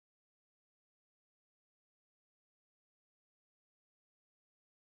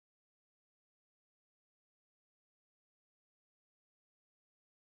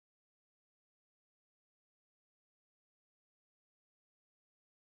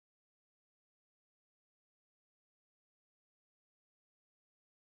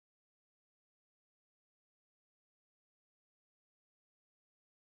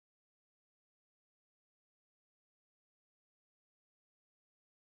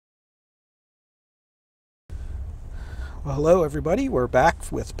Well, hello everybody, we're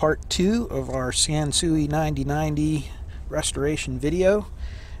back with part 2 of our Sansui 9090 restoration video,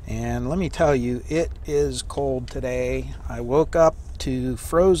 and let me tell you, it is cold today. I woke up to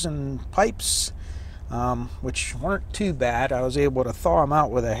frozen pipes, which weren't too bad. I was able to thaw them out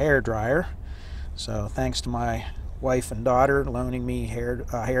with a hair dryer, so thanks to my wife and daughter loaning me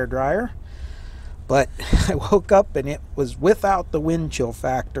a hair dryer. But I woke up and it was without the wind chill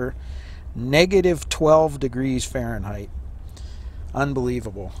factor, negative 12 degrees Fahrenheit.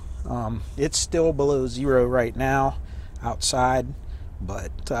 Unbelievable. It's still below zero right now outside,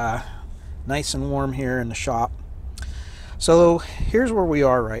 but nice and warm here in the shop. So here's where we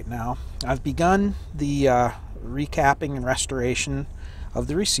are right now. I've begun the recapping and restoration of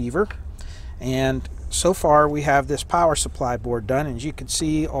the receiver, and so far we have this power supply board done. As you can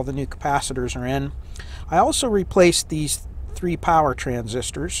see, all the new capacitors are in. I also replaced these 3 power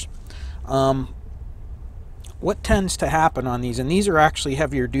transistors. What tends to happen on these, and these are actually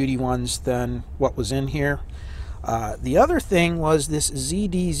heavier duty ones than what was in here. The other thing was this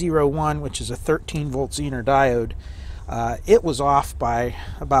ZD01, which is a 13 volt Zener diode. It was off by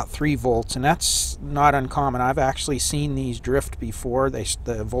about 3 volts, and that's not uncommon. I've actually seen these drift before.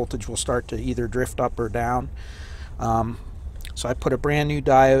 The voltage will start to either drift up or down. So I put a brand new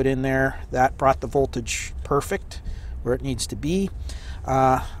diode in there. That brought the voltage perfect where it needs to be.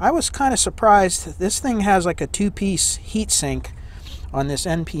 I was kind of surprised. This thing has like a 2-piece heatsink on this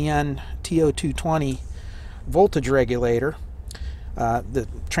NPN TO220 voltage regulator, the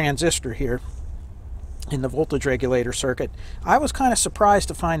transistor here in the voltage regulator circuit. I was kind of surprised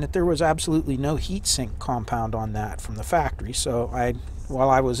to find that there was absolutely no heatsink compound on that from the factory. So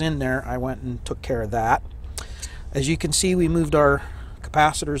while I was in there, I went and took care of that. As you can see, we moved our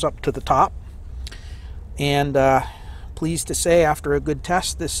capacitors up to the top, and pleased to say, after a good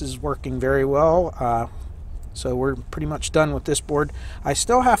test, this is working very well. So we're pretty much done with this board. I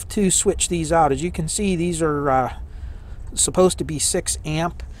still have to switch these out. As you can see, these are supposed to be 6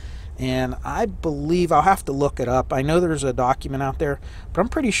 amp, and I believe, I'll have to look it up. I know there's a document out there, but I'm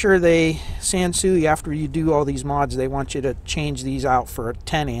pretty sure Sansui, after you do all these mods, they want you to change these out for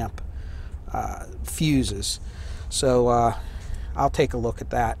 10 amp fuses. So I'll take a look at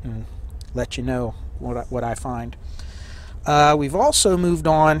that and let you know what I find. We've also moved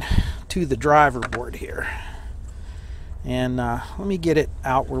on to the driver board here, and let me get it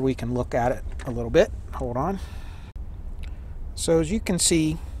out where we can look at it a little bit. Hold on. So as you can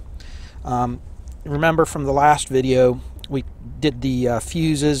see, remember from the last video, we did the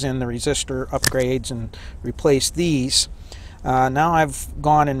fuses and the resistor upgrades and replaced these. Now I've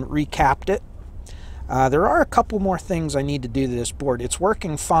gone and recapped it. There are a couple more things I need to do to this board. It's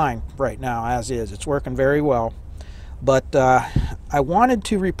working fine right now as is. It's working very well. But I wanted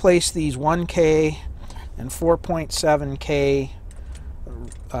to replace these 1K and 4.7K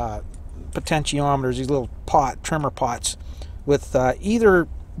potentiometers, these little trimmer pots, with either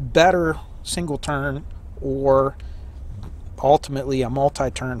better single turn or ultimately a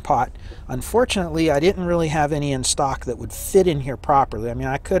multi-turn pot. Unfortunately, I didn't really have any in stock that would fit in here properly. I mean,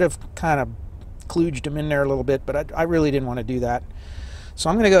 I could have kind of kludged them in there a little bit, but I really didn't want to do that. So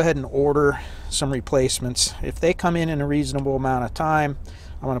I'm going to go ahead and order some replacements. If they come in a reasonable amount of time,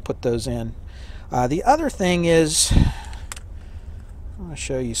 I'm going to put those in. The other thing is, I'm going to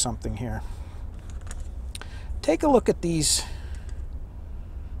show you something here. Take a look at these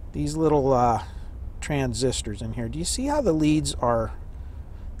little transistors in here. Do you see how the leads are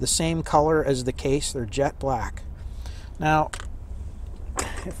the same color as the case? They're jet black. Now,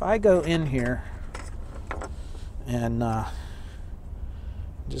 if I go in here and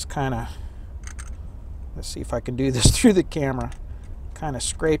just kind of, let's see if I can do this through the camera, kind of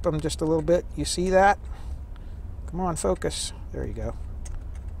scrape them just a little bit. You see that? Come on, focus. There you go.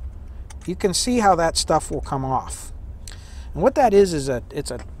 You can see how that stuff will come off. And what that is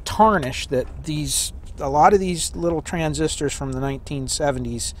it's a tarnish that a lot of these little transistors from the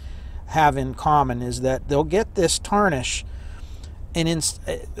 1970s have in common, is that they'll get this tarnish, and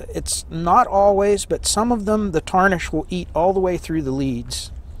it's not always, but some of them, the tarnish will eat all the way through the leads.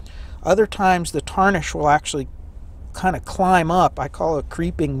 Other times the tarnish will actually kind of climb up. I call it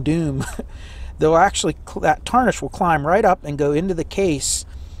creeping doom. That tarnish will climb right up and go into the case,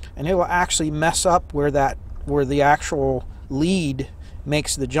 and it will actually mess up where the actual lead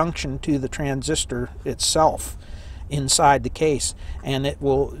makes the junction to the transistor itself inside the case, and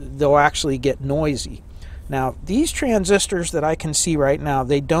they'll actually get noisy. Now, these transistors that I can see right now,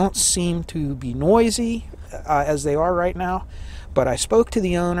 they don't seem to be noisy as they are right now, but I spoke to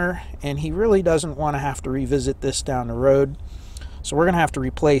the owner, and he really doesn't want to have to revisit this down the road, so we're going to have to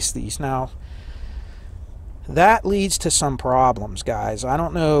replace these. Now, That leads to some problems, guys. I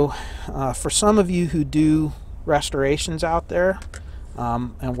don't know, for some of you who do restorations out there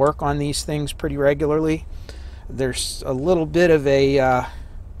and work on these things pretty regularly, there's a little bit of a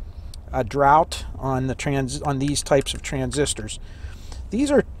drought on on these types of transistors.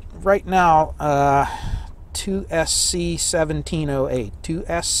 These are right now 2SC1708,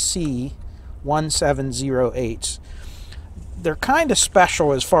 2SC1708s. They're kind of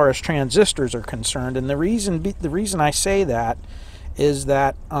special as far as transistors are concerned, and the reason I say that is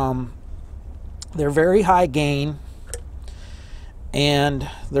that they're very high gain and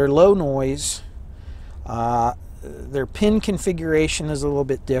they're low noise. Their pin configuration is a little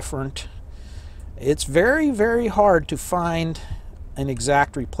bit different. It's very, very hard to find an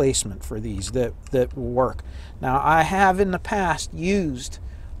exact replacement for these that will work. Now, I have in the past used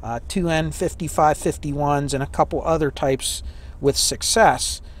 2N5551s and a couple other types with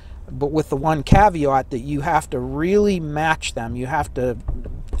success, but with the one caveat that you have to really match them. You have to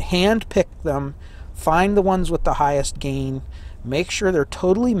hand pick them, find the ones with the highest gain, make sure they're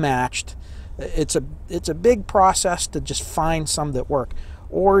totally matched. It's a big process to just find some that work.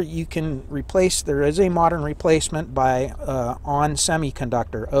 Or you can replace, there is a modern replacement by ON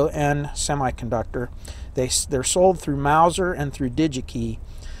Semiconductor, ON Semiconductor. They're sold through Mouser and through DigiKey,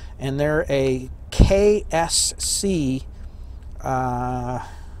 and they're a KSC,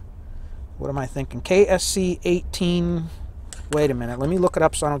 what am I thinking? KSC 18, wait a minute, let me look it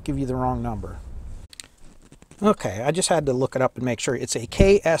up so I don't give you the wrong number. Okay, I just had to look it up and make sure. It's a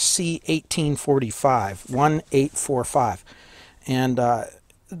KSC 1845, 1845. And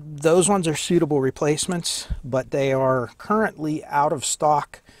those ones are suitable replacements, but they are currently out of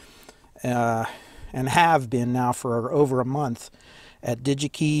stock and have been now for over a month at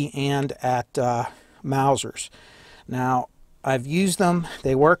DigiKey and at Mouser's. Now, I've used them.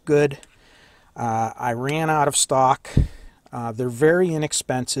 They work good. I ran out of stock. They're very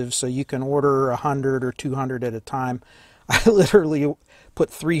inexpensive, so you can order 100 or 200 at a time. I literally put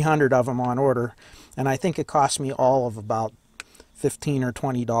 300 of them on order, and I think it cost me all of about $15 or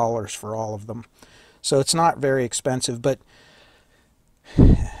 $20 for all of them. So it's not very expensive, but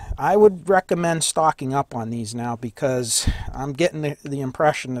I would recommend stocking up on these now, because I'm getting the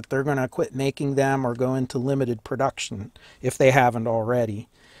impression that they're going to quit making them or go into limited production if they haven't already.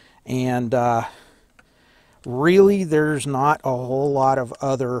 And really, there's not a whole lot of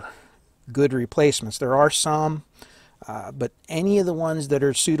other good replacements. There are some, but any of the ones that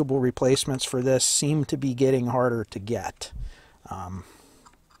are suitable replacements for this seem to be getting harder to get.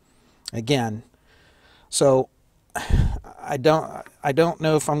 Again, so I don't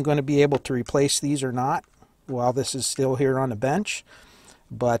know if I'm going to be able to replace these or not while this is still here on the bench,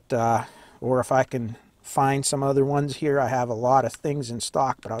 but or if I can find some other ones here. I have a lot of things in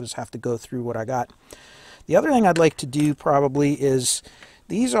stock, but I'll just have to go through what I got. The other thing I'd like to do probably is,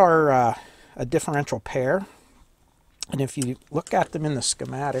 these are a differential pair, and if you look at them in the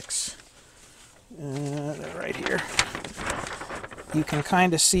schematics, they're right here, you can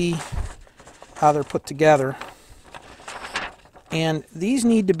kind of see how they're put together. And these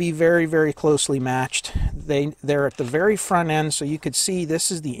need to be very, very closely matched. They're at the very front end, so you could see this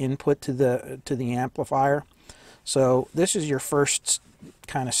is the input to the amplifier. So this is your first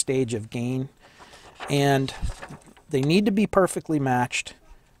kind of stage of gain. And they need to be perfectly matched.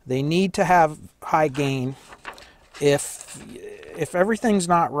 They need to have high gain. If everything's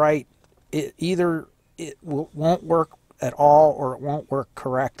not right, either it won't work at all or it won't work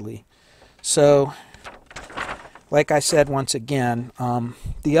correctly. So, like I said, once again,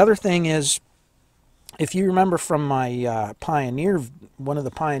 the other thing is, if you remember from my Pioneer, one of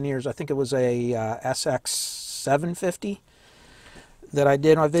the Pioneers, I think it was a SX750 that I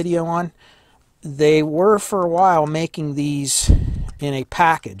did a video on, they were for a while making these in a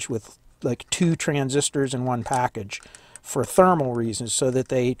package with like 2 transistors in one package for thermal reasons, so that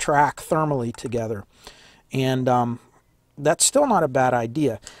they track thermally together. And that's still not a bad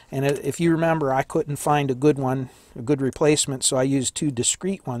idea. And if you remember, I couldn't find a good one, a good replacement, so I used 2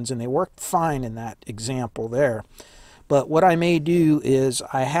 discrete ones, and they worked fine in that example there. But what I may do is,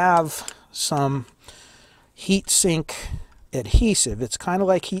 I have some heat sink adhesive. It's kind of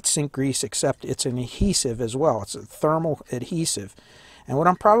like heat sink grease, except it's an adhesive as well. It's a thermal adhesive. And what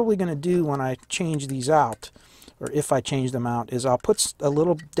I'm probably going to do when I change these out, or if I change them out, is I'll put a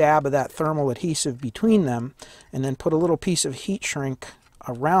little dab of that thermal adhesive between them, and then put a little piece of heat shrink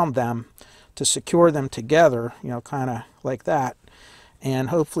around them to secure them together, you know, kind of like that. And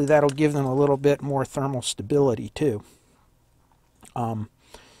hopefully that'll give them a little bit more thermal stability too.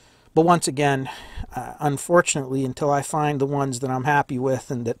 But once again, unfortunately, until I find the ones that I'm happy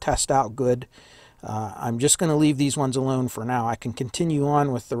with and that test out good, I'm just going to leave these ones alone for now. I can continue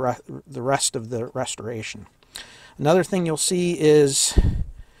on with the rest of the restoration. Another thing you'll see is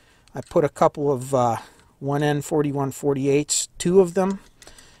I put a couple of 1N4148s, two of them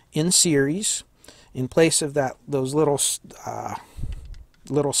in series, in place of those little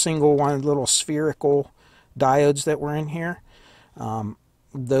single one, little spherical diodes that were in here.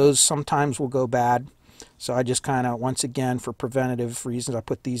 Those sometimes will go bad. So I just kind of, once again, for preventative reasons, I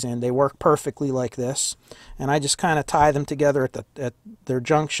put these in. They work perfectly like this. And I just kind of tie them together at their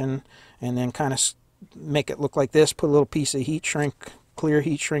junction and then kind of make it look like this. Put a little piece of heat shrink, clear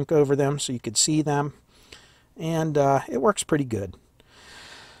heat shrink over them so you could see them. And it works pretty good.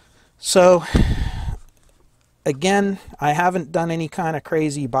 So again, I haven't done any kind of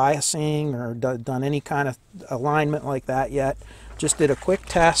crazy biasing or done any kind of alignment like that yet. Just did a quick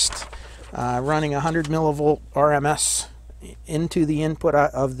test. Running 100 millivolt RMS into the input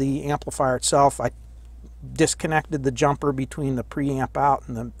of the amplifier itself. I disconnected the jumper between the preamp out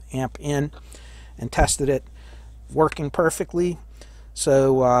and the amp in and tested it, working perfectly.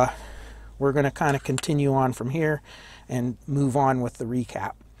 So we're going to kind of continue on from here and move on with the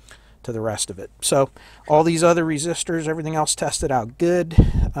recap to the rest of it. So all these other resistors, everything else tested out good.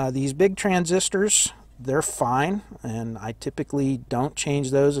 These big transistors, they're fine, and I typically don't change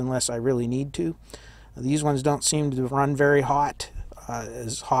those unless I really need to. These ones don't seem to run very hot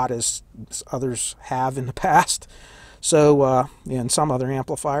as others have in the past, so and some other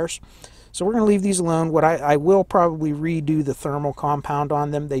amplifiers. So we're going to leave these alone. What I will probably redo the thermal compound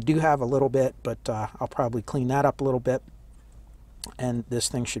on them. They do have a little bit, but I'll probably clean that up a little bit, and this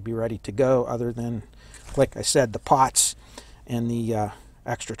thing should be ready to go, other than, like I said, the pots and the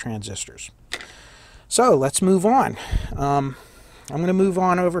extra transistors. So let's move on. I'm going to move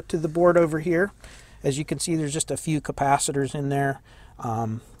on over to the board over here. As you can see, there's just a few capacitors in there.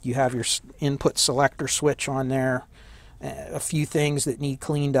 You have your input selector switch on there, a few things that need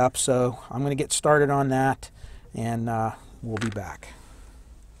cleaned up. So I'm going to get started on that, and we'll be back.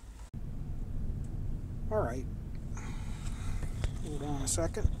 All right. Hold on a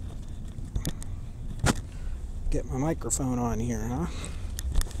second. Get my microphone on here, huh?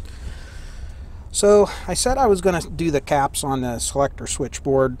 So I said I was going to do the caps on the selector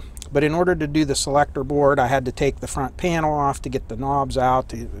switchboard, but in order to do the selector board, I had to take the front panel off to get the knobs out,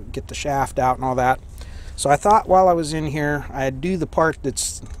 to get the shaft out and all that. So I thought while I was in here, I'd do the part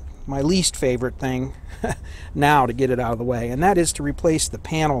that's my least favorite thing now to get it out of the way, and that is to replace the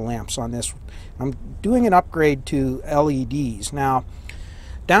panel lamps on this. I'm doing an upgrade to LEDs. Now,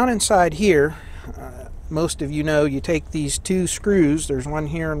 down inside here, most of you know, you take these two screws, there's one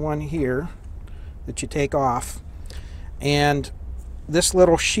here and one here, that you take off, and this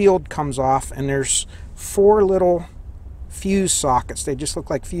little shield comes off, and there's 4 little fuse sockets. They just look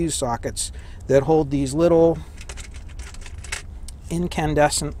like fuse sockets that hold these little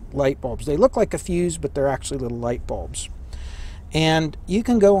incandescent light bulbs. They look like a fuse, but they're actually little light bulbs. And you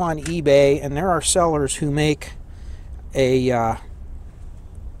can go on eBay, and there are sellers who make a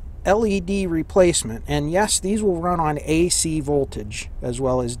LED replacement, and yes, these will run on AC voltage as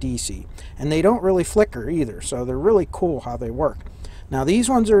well as DC, and they don't really flicker either, so they're really cool how they work. Now these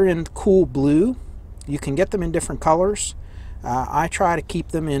ones are in cool blue. You can get them in different colors. I try to keep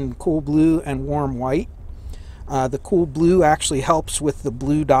them in cool blue and warm white. The cool blue actually helps with the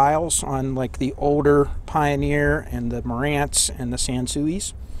blue dials on like the older Pioneer and the Marantz and the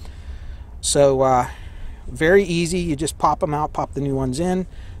Sansuis. So very easy, you just pop them out, pop the new ones in.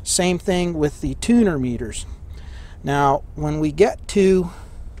 Same thing with the tuner meters. Now, when we get to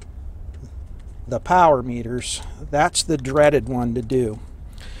the power meters, that's the dreaded one to do.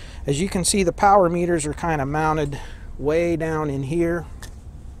 As you can see, the power meters are kind of mounted way down in here,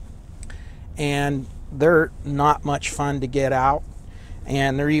 and they're not much fun to get out,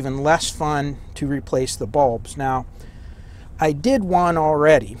 and they're even less fun to replace the bulbs. Now, I did one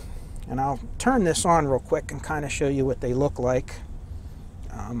already, and I'll turn this on real quick and kind of show you what they look like.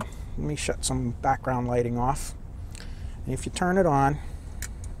 Let me shut some background lighting off. And if you turn it on,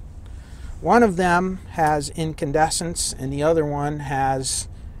 one of them has incandescents and the other one has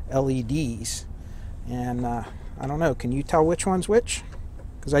LEDs. And I don't know, can you tell which one's which?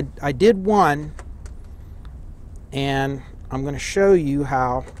 Because I did one, and I'm going to show you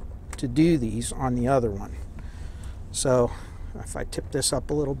how to do these on the other one. So if I tip this up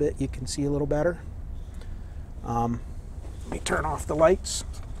a little bit, you can see a little better. Let me turn off the lights.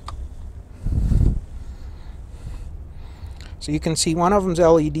 So you can see one of them's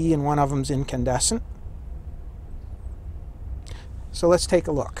LED and one of them's incandescent. So let's take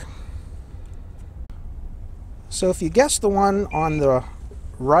a look. So if you guess the one on the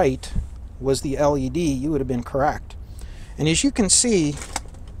right was the LED, you would have been correct. And as you can see,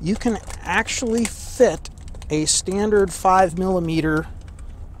 you can actually fit a standard 5mm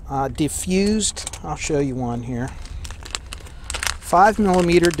diffused, I'll show you one here,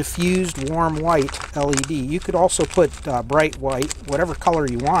 5mm diffused warm white LED. You could also put bright white, whatever color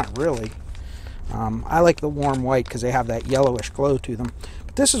you want, really. I like the warm white because they have that yellowish glow to them.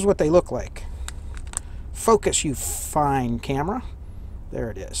 But this is what they look like. Focus, you fine camera.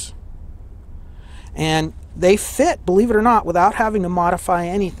 There it is. And they fit, believe it or not, without having to modify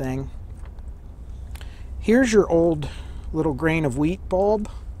anything. Here's your old little grain of wheat bulb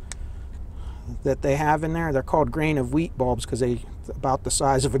that they have in there. They're called grain of wheat bulbs because they're about the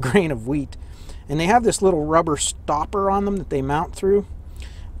size of a grain of wheat. And they have this little rubber stopper on them that they mount through.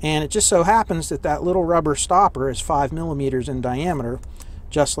 And it just so happens that that little rubber stopper is 5mm in diameter,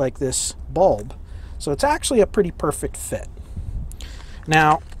 just like this bulb. So it's actually a pretty perfect fit.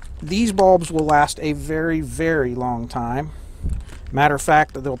 Now, these bulbs will last a very, very long time. Matter of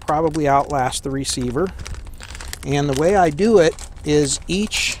fact, they'll probably outlast the receiver. And the way I do it is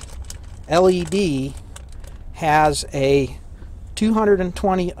each LED has a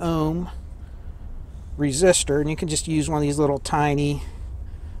 220 ohm resistor, and you can just use one of these little tiny,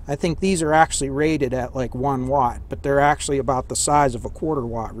 I think these are actually rated at like 1 watt, but they're actually about the size of a 1/4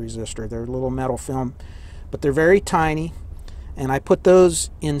 watt resistor. They're little metal film, but they're very tiny. And I put those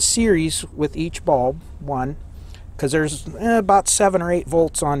in series with each bulb, one, because there's about 7 or 8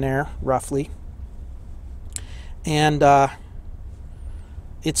 volts on there, roughly. And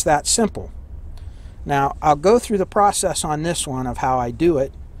it's that simple. Now, I'll go through the process on this one of how I do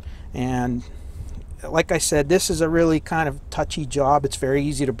it. And like I said, this is a really kind of touchy job. It's very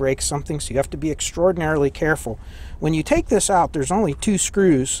easy to break something, so you have to be extraordinarily careful. When you take this out, there's only 2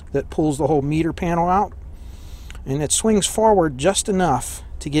 screws that pulls the whole meter panel out. And it swings forward just enough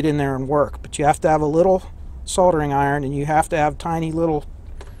to get in there and work. But you have to have a little soldering iron, and you have to have tiny little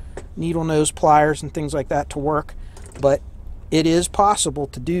needle nose pliers and things like that to work. But it is possible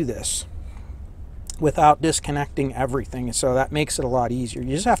to do this without disconnecting everything, so that makes it a lot easier.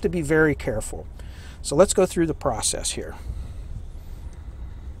 You just have to be very careful. So let's go through the process here.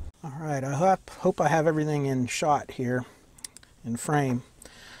 All right, I hope I have everything in shot here, in frame.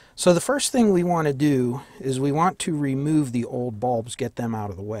 So the first thing we want to do is we want to remove the old bulbs, get them out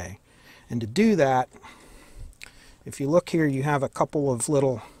of the way. And to do that, if you look here, you have a couple of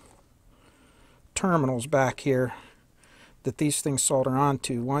little terminals back here that these things solder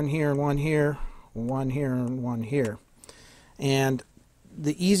onto. One here and one here, one here and one here. And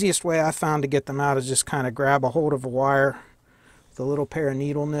the easiest way I found to get them out is just kind of grab a hold of a wire with a little pair of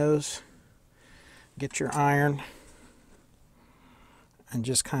needle nose, get your iron, and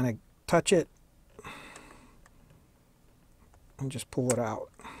just kind of touch it and just pull it out.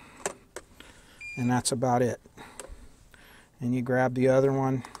 And that's about it. And you grab the other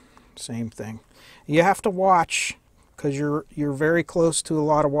one, same thing. You have to watch because you're very close to a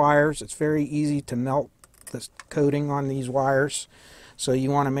lot of wires. It's very easy to melt the coating on these wires. So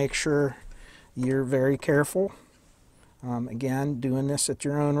you want to make sure you're very careful. Again, doing this at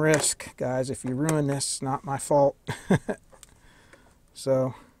your own risk. Guys, if you ruin this, it's not my fault.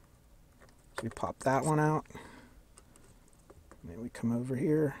 So we pop that one out. Then we come over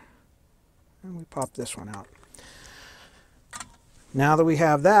here and we pop this one out. Now that we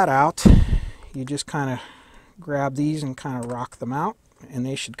have that out, you just kind of grab these and kind of rock them out, and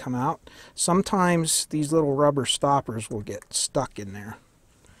they should come out. Sometimes these little rubber stoppers will get stuck in there,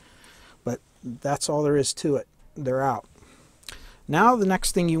 but that's all there is to it. They're out. Now the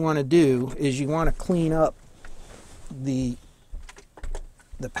next thing you want to do is you want to clean up the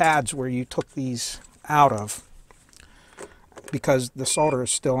pads where you took these out of, because the solder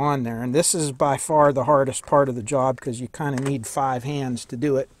is still on there. And this is by far the hardest part of the job because you kind of need 5 hands to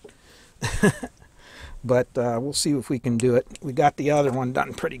do it. But we'll see if we can do it. We got the other one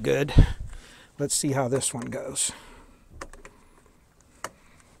done pretty good. Let's see how this one goes.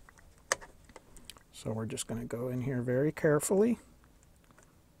 So we're just going to go in here very carefully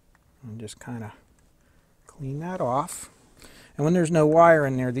and just kind of clean that off. And when there's no wire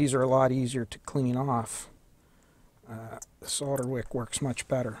in there, these are a lot easier to clean off. The solder wick works much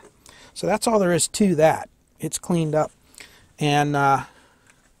better. So that's all there is to that. It's cleaned up. And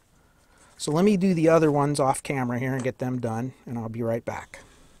so let me do the other ones off camera here and get them done, and I'll be right back.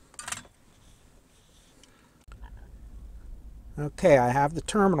 Okay, I have the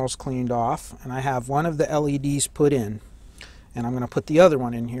terminals cleaned off, and I have one of the LEDs put in. And I'm going to put the other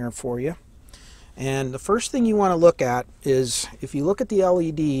one in here for you. And the first thing you want to look at is, if you look at the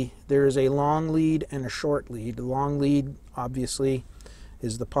LED, there is a long lead and a short lead. The long lead, obviously,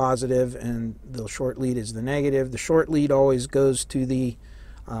 is the positive and the short lead is the negative. The short lead always goes to the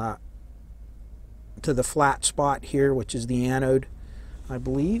flat spot here, which is the anode, I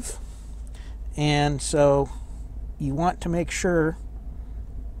believe. And so you want to make sure,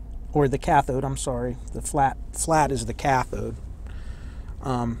 or the cathode, I'm sorry, the flat is the cathode.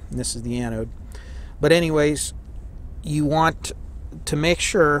 This is the anode. But anyways, you want to make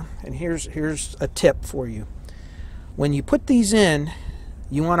sure, and here's a tip for you. When you put these in,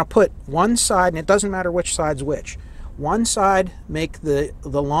 you want to put one side, and it doesn't matter which side's which. One side, make the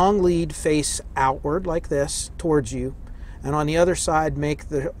long lead face outward like this towards you, and on the other side make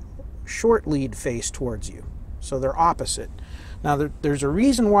the short lead face towards you. So they're opposite. Now there's a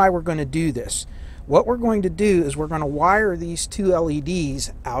reason why we're going to do this. What we're going to do is we're going to wire these two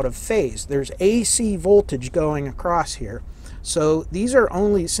LEDs out of phase. There's AC voltage going across here. So these are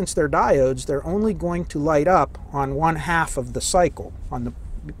only, since they're diodes, they're only going to light up on one half of the cycle, on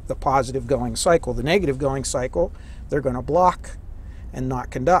the positive going cycle. The negative going cycle, they're going to block and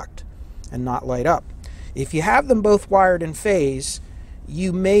not conduct and not light up. If you have them both wired in phase,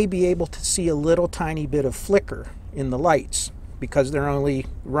 you may be able to see a little tiny bit of flicker in the lights because they're only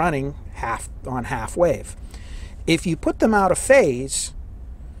running on half wave. If you put them out of phase,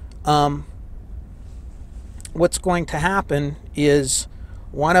 what's going to happen is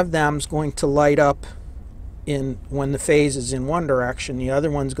one of them's going to light up when the phase is in one direction, the other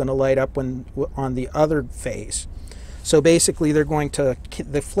one's going to light up on the other phase. So basically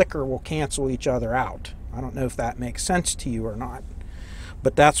the flicker will cancel each other out. I don't know if that makes sense to you or not,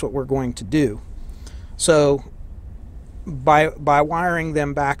 but that's what we're going to do. So by wiring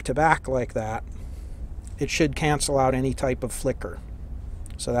them back to back like that, it should cancel out any type of flicker.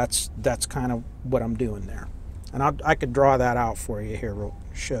 So that's kind of what I'm doing there. And I could draw that out for you here. We'll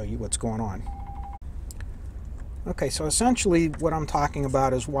show you what's going on. Okay, so essentially what I'm talking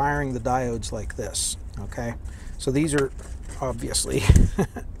about is wiring the diodes like this. Okay, so these are obviously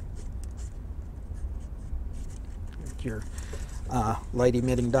your light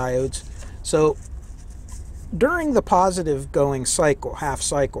emitting diodes. So during the positive going cycle, half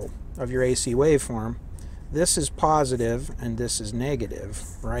cycle of your AC waveform, this is positive and this is negative,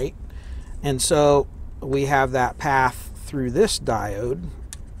 right? And so we have that path through this diode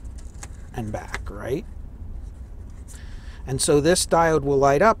and back, right? And so this diode will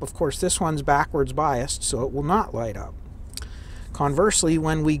light up. Of course, this one's backwards biased, so it will not light up. Conversely,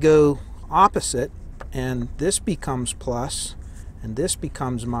 when we go opposite, and this becomes plus, and this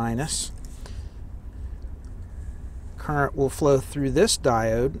becomes minus, current will flow through this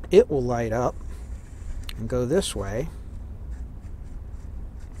diode. It will light up and go this way,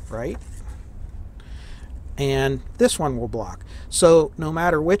 right? And this one will block. So no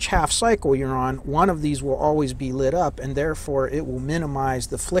matter which half cycle you're on, one of these will always be lit up, and therefore it will minimize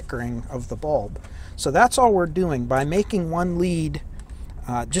the flickering of the bulb. So that's all we're doing by making one lead,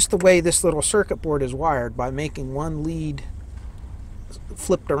 just the way this little circuit board is wired, by making one lead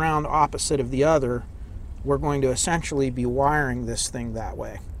flipped around opposite of the other, we're going to essentially be wiring this thing that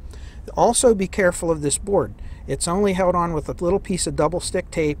way. Also be careful of this board. It's only held on with a little piece of double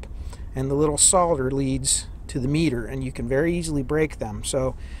stick tape and the little solder leads to the meter, and you can very easily break them.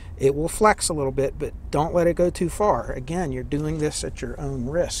 So it will flex a little bit, but don't let it go too far. Again, you're doing this at your own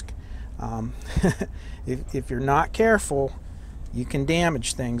risk. If you're not careful, you can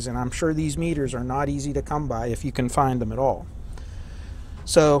damage things, and I'm sure these meters are not easy to come by if you can find them at all.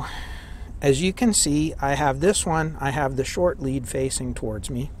 So as you can see, I have this one, I have the short lead facing towards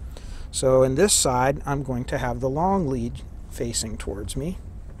me. So in this side, I'm going to have the long lead facing towards me.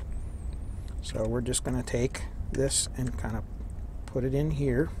 So we're just going to take this and kind of put it in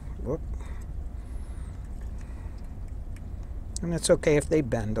here. Whoop. And it's okay if they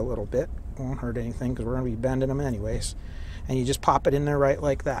bend a little bit. Won't hurt anything because we're going to be bending them anyways. And you just pop it in there right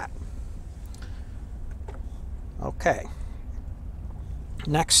like that. Okay.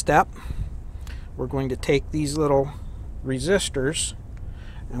 Next step, we're going to take these little resistors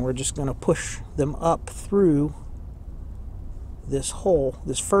and we're just going to push them up through this hole,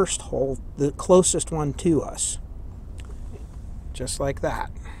 this first hole, the closest one to us. Just like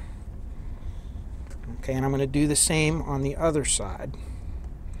that. Okay, and I'm going to do the same on the other side.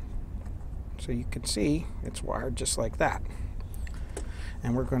 So you can see it's wired just like that.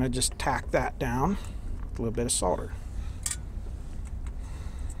 And we're going to just tack that down with a little bit of solder.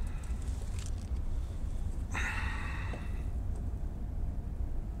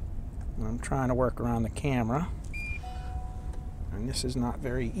 I'm trying to work around the camera, and this is not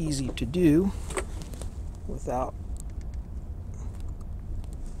very easy to do without.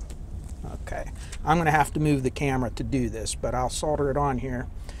 Okay, I'm going to have to move the camera to do this, but I'll solder it on here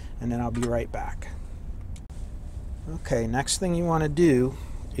and then I'll be right back. Okay, next thing you want to do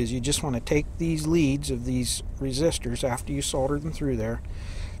is you just want to take these leads of these resistors after you solder them through there,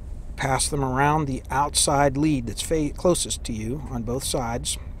 pass them around the outside lead that's closest to you on both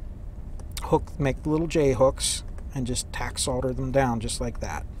sides, make the little J hooks, and just tack solder them down just like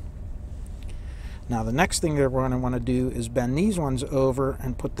that. Now the next thing that we're going to want to do is bend these ones over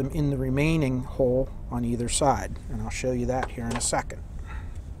and put them in the remaining hole on either side, and I'll show you that here in a second.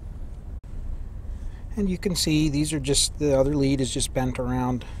 And you can see these are just, the other lead is just bent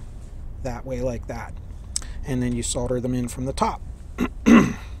around that way like that, and then you solder them in from the top.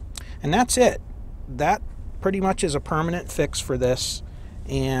 And that's it. That pretty much is a permanent fix for this,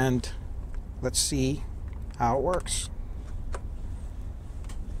 and let's see how it works.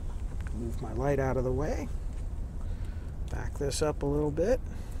 Move my light out of the way, back this up a little bit,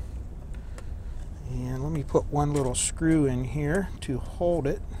 and let me put one little screw in here to hold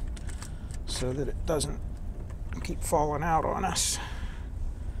it so that it doesn't keep falling out on us.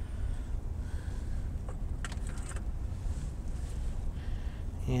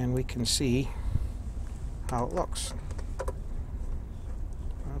 And we can see how it looks.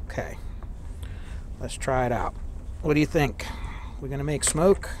 Okay, let's try it out. What do you think? We're going to make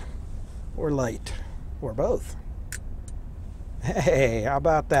smoke or light, or both? Hey, how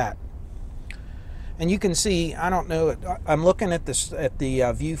about that? And you can see, I don't know, I'm looking at this at the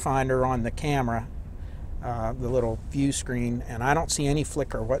viewfinder on the camera, the little view screen, and I don't see any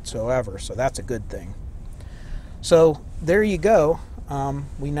flicker whatsoever, so that's a good thing. So there you go.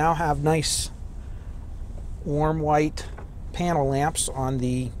 We now have nice warm white panel lamps on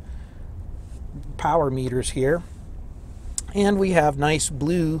the power meters here, and we have nice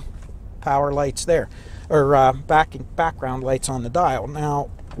blue power lights there, or background lights on the dial. Now,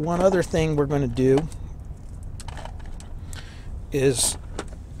 one other thing we're going to do is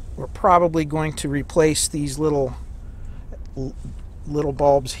we're probably going to replace these little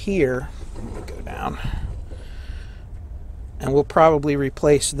bulbs here. Let me go down, and we'll probably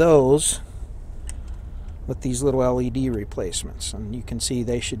replace those with these little LED replacements, and you can see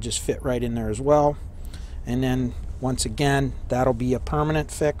they should just fit right in there as well. And then once again, that'll be a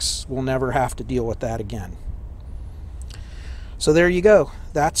permanent fix. We'll never have to deal with that again. So there you go.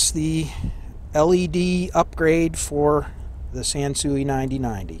 That's the LED upgrade for the Sansui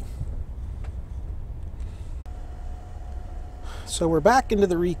 9090. So we're back into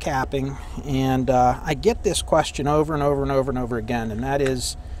the recapping, and I get this question over and over and over and over again, and that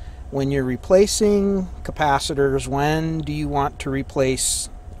is, when you're replacing capacitors, when do you want to replace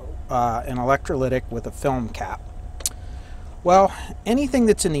an electrolytic with a film cap? Well, anything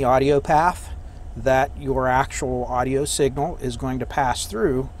that's in the audio path that your actual audio signal is going to pass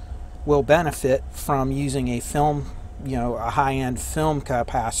through will benefit from using a film, a high-end film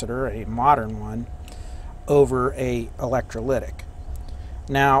capacitor, a modern one, over a electrolytic.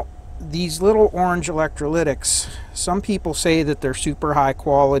 Now, these little orange electrolytics, some people say that they're super high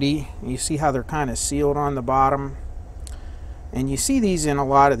quality. You see how they're kind of sealed on the bottom, and you see these in a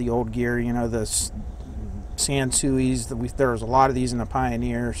lot of the old gear, the Sansuis. There's a lot of these in the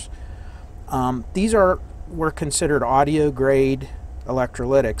Pioneers. These were considered audio grade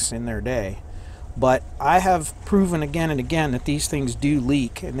electrolytics in their day, but I have proven again and again that these things do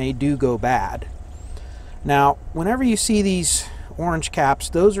leak and they do go bad. Now, whenever you see these orange caps,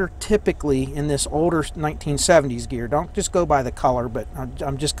 those are typically in this older 1970s gear. Don't just go by the color, but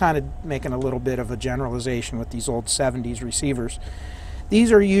I'm just kind of making a little bit of a generalization with these old 70s receivers.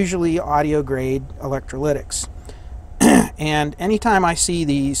 These are usually audio grade electrolytics. And anytime I see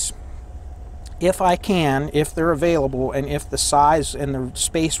these, if they're available, and if the size and the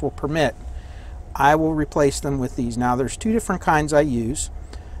space will permit, I will replace them with these. Now, there's two different kinds I use.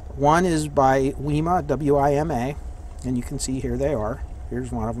 One is by WIMA, W-I-M-A, and you can see here they are.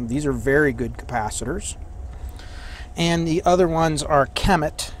 Here's one of them. These are very good capacitors. And the other ones are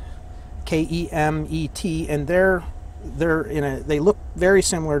Kemet, K-E-M-E-T, and they look very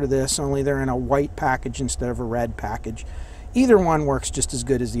similar to this, only they're in a white package instead of a red package. Either one works just as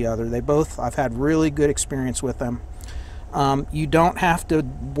good as the other. I've had really good experience with them. You don't have to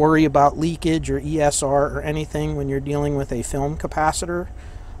worry about leakage or ESR or anything when you're dealing with a film capacitor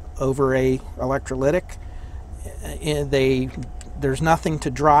over a electrolytic. There's nothing to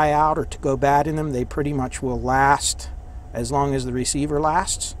dry out or to go bad in them. They pretty much will last as long as the receiver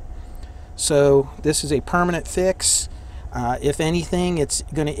lasts. So this is a permanent fix. If anything, it's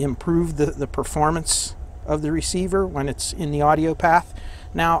going to improve the performance of the receiver when it's in the audio path.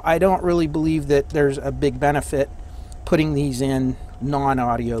 Now, I don't really believe that there's a big benefit putting these in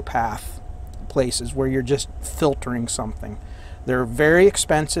non-audio path places where you're just filtering something. They're very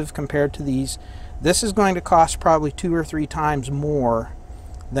expensive compared to these. This is going to cost probably 2 or 3 times more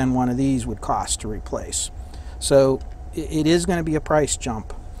than one of these would cost to replace. So it is going to be a price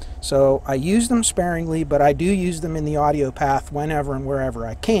jump. So I use them sparingly, but I do use them in the audio path whenever and wherever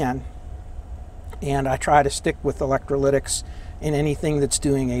I can. And I try to stick with electrolytics in anything that's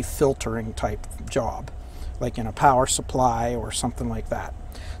doing a filtering type job, like in a power supply or something like that.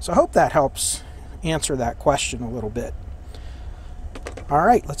 So I hope that helps answer that question a little bit. All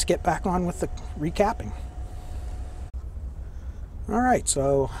right, let's get back on with the recapping. All right,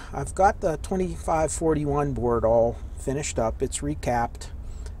 so I've got the 2541 board all finished up. It's recapped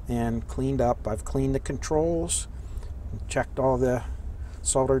and cleaned up. I've cleaned the controls, checked all the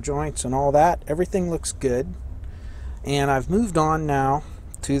solder joints and all that. Everything looks good. And I've moved on now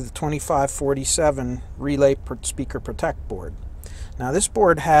to the 2547 relay speaker protect board. Now this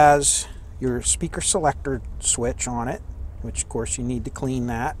board has your speaker selector switch on it, which of course you need to clean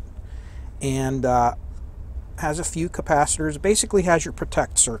that, and has a few capacitors. Basically has your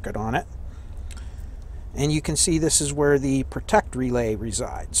protect circuit on it, and you can see this is where the protect relay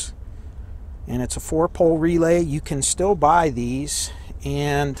resides, and it's a 4-pole relay. You can still buy these,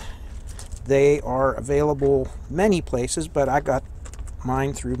 and they are available many places, but I got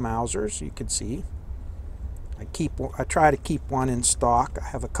mine through Mauser's. You can see I try to keep one in stock. I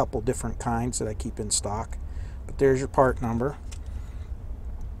have a couple different kinds that I keep in stock, but there's your part number.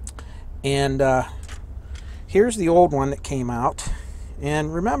 And here's the old one that came out,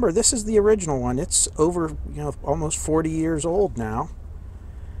 and remember, this is the original one. It's over, almost 40 years old now.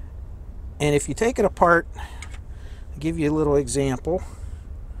 And if you take it apart, I'll give you a little example.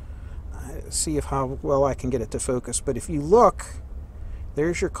 See how well I can get it to focus. But if you look,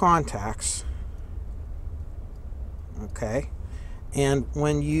 there's your contacts. Okay, and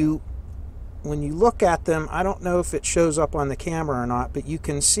when you look at them, I don't know if it shows up on the camera or not, but you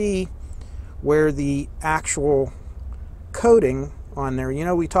can see where the actual coating on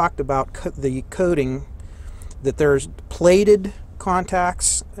there. We talked about the coating, that there's plated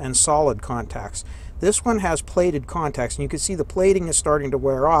contacts and solid contacts. This one has plated contacts, and you can see the plating is starting to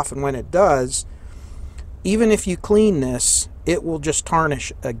wear off, and when it does, even if you clean this, it will just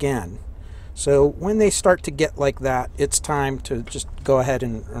tarnish again. So when they start to get like that, it's time to just go ahead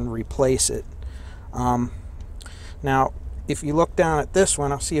and replace it. Now, if you look down at this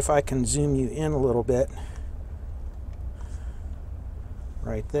one, I'll see if I can zoom you in a little bit.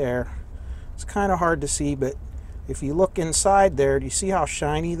 Right there. It's kind of hard to see, but if you look inside there, do you see how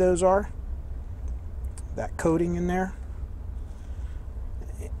shiny those are? That coating in there,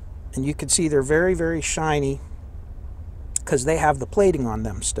 and you can see they're very, very shiny because they have the plating on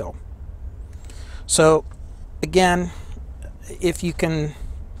them still. So again, if you could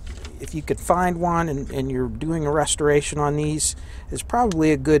find one and you're doing a restoration on these, it's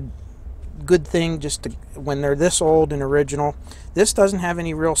probably a good thing, just to, when they're this old and original. This doesn't have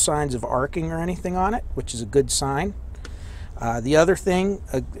any real signs of arcing or anything on it, which is a good sign. The other thing,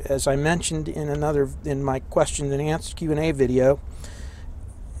 as I mentioned in my question and answer Q&A video,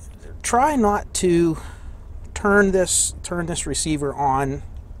 try not to turn this receiver on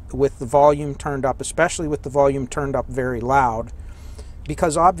with the volume turned up, especially with the volume turned up very loud,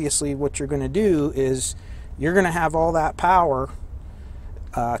 because obviously what you're going to do is you're going to have all that power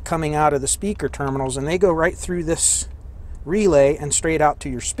coming out of the speaker terminals, and they go right through this relay and straight out to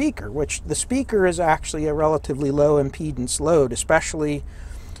your speaker, which the speaker is actually a relatively low impedance load, especially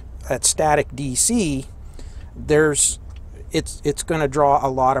at static DC. It's going to draw a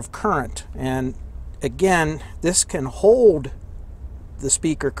lot of current, and again, this can hold the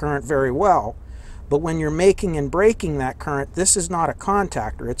speaker current very well, but when you're making and breaking that current, this is not a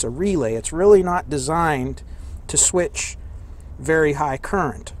contactor, it's a relay. It's really not designed to switch very high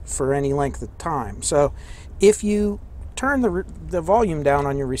current for any length of time. So if you turn the volume down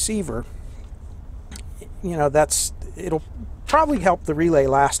on your receiver, it'll probably help the relay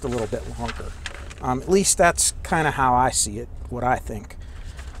last a little bit longer. At least that's kind of how I see it, what I think.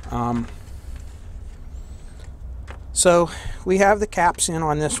 So we have the caps in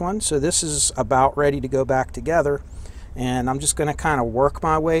on this one, so this is about ready to go back together, and I'm just going to kind of work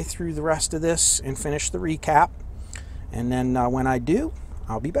my way through the rest of this and finish the recap, and then when I do,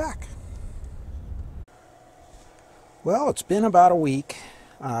 I'll be back. Well, it's been about a week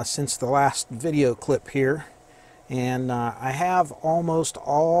since the last video clip here, and I have almost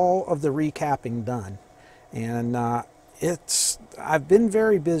all of the recapping done, and I've been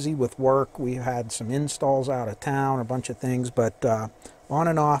very busy with work. We had some installs out of town, a bunch of things, but on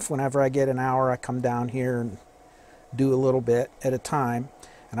and off, whenever I get an hour, I come down here and do a little bit at a time.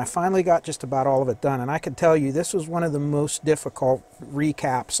 And I finally got just about all of it done. And I can tell you this was one of the most difficult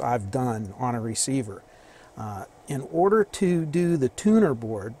recaps I've done on a receiver. In order to do the tuner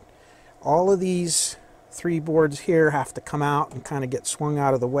board, all of these 3 boards here have to come out and kind of get swung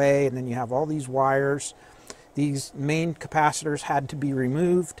out of the way, and then you have all these wires. These main capacitors had to be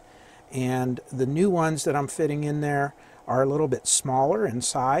removed, and the new ones that I'm fitting in there are a little bit smaller in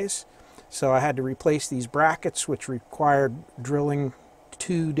size. So I had to replace these brackets, which required drilling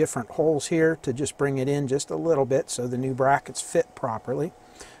 2 different holes here to just bring it in just a little bit so the new brackets fit properly.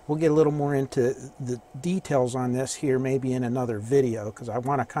 We'll get a little more into the details on this here maybe in another video, because I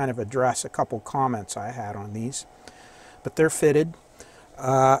want to kind of address a couple comments I had on these. But they're fitted.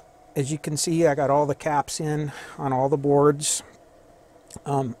 As you can see, I got all the caps in on all the boards.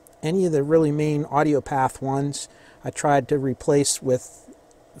 Any of the really main audio path ones I tried to replace with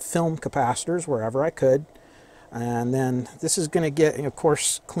film capacitors wherever I could. And then this is going to get, of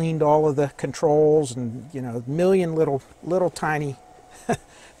course, cleaned all of the controls and, you know, a million little tiny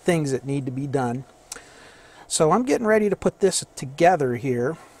things that need to be done. So I'm getting ready to put this together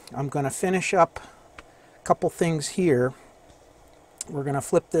here. I'm going to finish up a couple things here. We're going to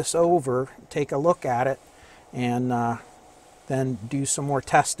flip this over, take a look at it, and then do some more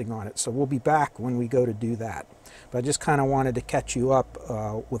testing on it. So we'll be back when we go to do that. But I just kind of wanted to catch you up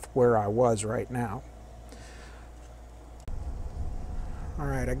with where I was right now.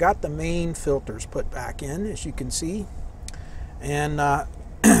 Alright, I got the main filters put back in, as you can see. And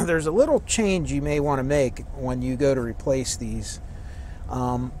there's a little change you may want to make when you go to replace these.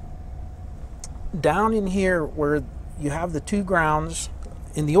 Down in here where you have the 2 grounds,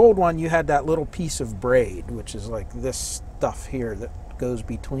 in the old one you had that little piece of braid, which is like this stuff here that goes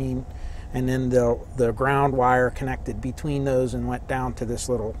between, and then the ground wire connected between those and went down to this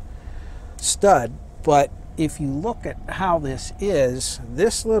little stud. But if you look at how this is,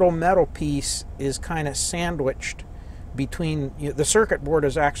 this little metal piece is kind of sandwiched between, the circuit board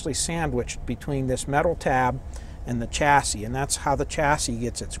is actually sandwiched between this metal tab and the chassis, and that's how the chassis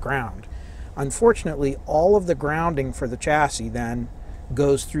gets its ground. Unfortunately, all of the grounding for the chassis then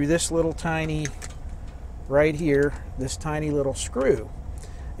goes through this little tiny, right here, this tiny little screw.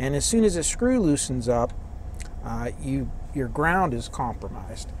 And as soon as the screw loosens up, your ground is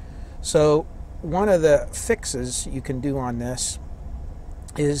compromised. So one of the fixes you can do on this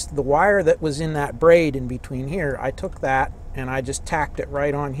is the wire that was in that braid in between here, I took that and I just tacked it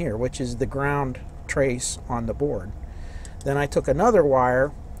right on here, which is the ground trace on the board. Then I took another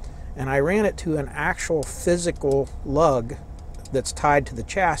wire and I ran it to an actual physical lug that's tied to the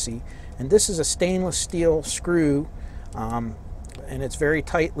chassis, and this is a stainless steel screw, and it's very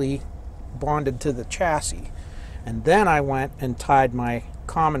tightly bonded to the chassis. And then I went and tied my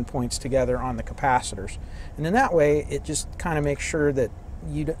common points together on the capacitors, and in that way it just kind of makes sure that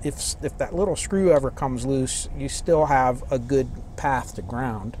if that little screw ever comes loose, you still have a good path to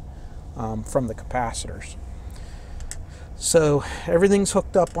ground from the capacitors. So everything's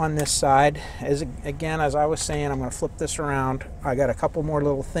hooked up on this side. Again, as I was saying, I'm going to flip this around. I got a couple more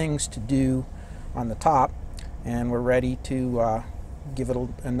little things to do on the top, and we're ready to give it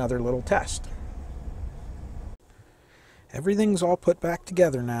another little test. Everything's all put back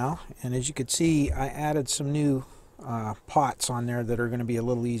together now, and as you can see, I added some new pots on there that are going to be a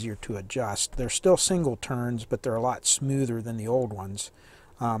little easier to adjust. They're still single turns, but they're a lot smoother than the old ones.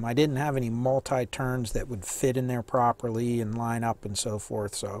 I didn't have any multi-turns that would fit in there properly and line up and so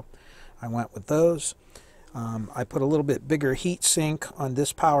forth, so I went with those. I put a little bit bigger heat sink on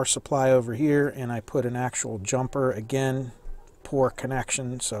this power supply over here, and I put an actual jumper, again, poor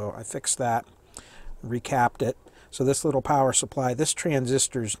connection, so I fixed that, recapped it. So this little power supply, this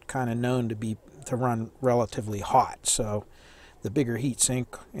transistor is kind of known to run relatively hot, so the bigger heatsink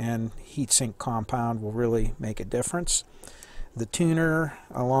and heatsink compound will really make a difference. The tuner,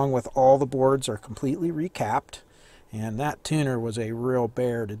 along with all the boards, are completely recapped, and that tuner was a real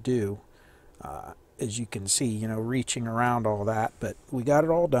bear to do, as you can see, you know, reaching around all that, but we got it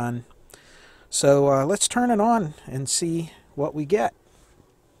all done. So let's turn it on and see what we get.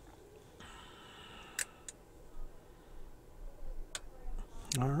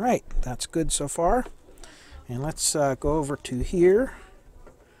 All right, that's good so far. And let's go over to here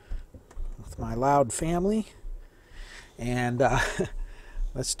with my loud family, and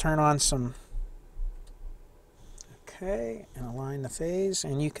let's turn on some, okay, and align the phase,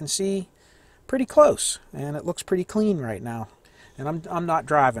 and you can see pretty close, and it looks pretty clean right now. And I'm not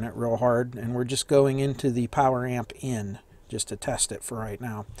driving it real hard, and we're just going into the power amp in just to test it for right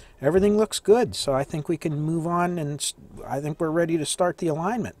now. Everything looks good, so I think we can move on, and I think we're ready to start the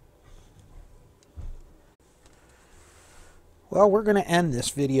alignment. Well, we're going to end this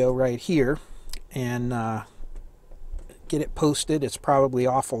video right here and get it posted. It's probably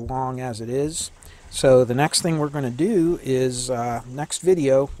awful long as it is. So the next thing we're going to do is, next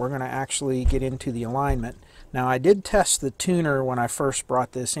video, we're going to actually get into the alignment. Now, I did test the tuner when I first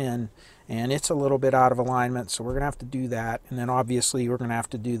brought this in, and it's a little bit out of alignment, so we're going to have to do that. And then obviously we're going to have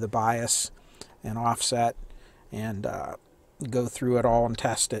to do the bias and offset and go through it all and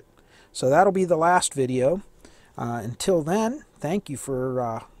test it. So that'll be the last video. Until then, thank you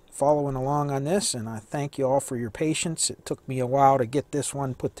for following along on this, and I thank you all for your patience. It took me a while to get this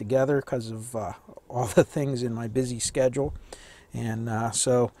one put together because of all the things in my busy schedule, and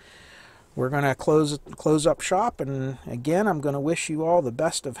so we're going to close up shop. And again, I'm going to wish you all the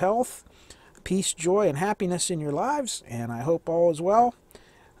best of health, peace, joy, and happiness in your lives, and I hope all is well.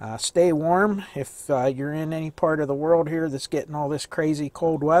 Stay warm if you're in any part of the world here that's getting all this crazy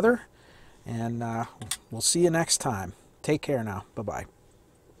cold weather, and we'll see you next time. Take care now. Bye-bye.